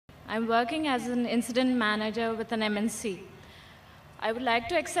I'm working as an incident manager with an MNC. I would like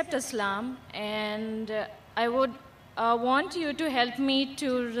to accept Islam, and I would want you to help me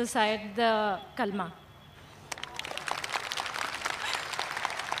to recite the kalma.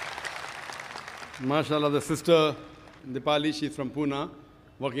 MashaAllah, the sister Deepali, she's from Pune,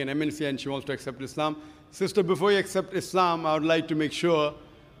 working in MNC, and she wants to accept Islam. Sister, before you accept Islam, I would like to make sure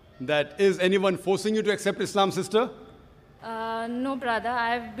that is anyone forcing you to accept Islam, sister? No, brother.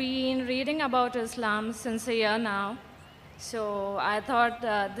 I've been reading about Islam since a year now. So I thought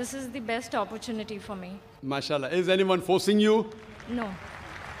this is the best opportunity for me. MashaAllah. Is anyone forcing you? No.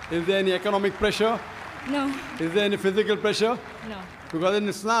 Is there any economic pressure? No. Is there any physical pressure? No. Because in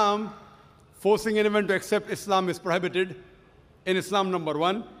Islam, forcing anyone to accept Islam is prohibited. In Islam, number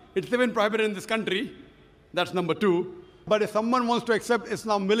one. It's even prohibited in this country. That's number two. But if someone wants to accept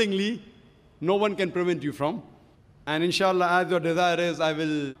Islam willingly, no one can prevent you from. And inshallah, as your desire is, I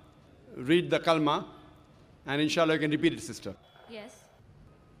will read the kalma. And inshallah, you can repeat it, sister. Yes.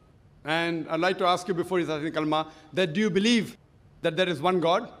 And I'd like to ask you before you say the kalma, that do you believe that there is one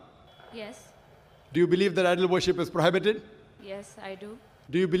God? Yes. Do you believe that idol worship is prohibited? Yes, I do.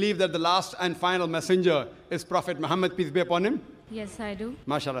 Do you believe that the last and final messenger is Prophet Muhammad, peace be upon him? Yes, I do.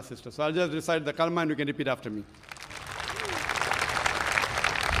 MashaAllah, sister. So I'll just recite the kalma and you can repeat after me.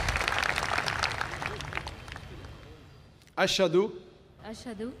 Ashhadu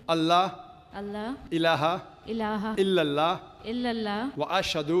Ashhadu Allah Allah ilaha ilaha illallah illallah wa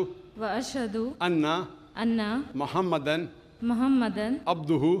ashhadu wa ashhadu anna anna Muhammadan Muhammadan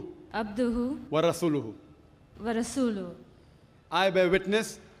abduhu abduhu wa rasuluhu. wa rasuluhu. I bear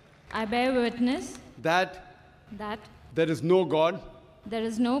witness I bear witness that that there is no God there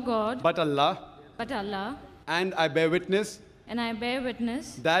is no God but Allah, but Allah, and I bear witness and I bear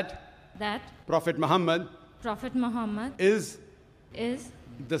witness that that Prophet Muhammad Prophet Muhammad is is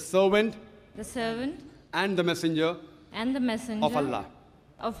the servant the servant and the messenger and the messenger of Allah.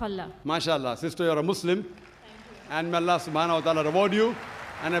 Of Allah. MashaAllah. Sister, you're a Muslim. And may Allah subhanahu wa ta'ala reward you.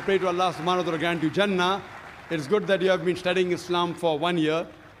 And I pray to Allah subhanahu wa ta'ala grant you Jannah. It's good that you have been studying Islam for 1 year.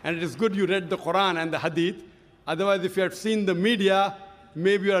 And it is good you read the Quran and the Hadith. Otherwise, if you had seen the media,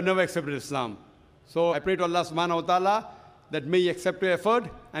 maybe you have never accepted Islam. So I pray to Allah subhanahu wa ta'ala that may He accept your effort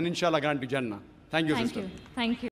and inshallah grant you Jannah. Thank you, sister. Thank you.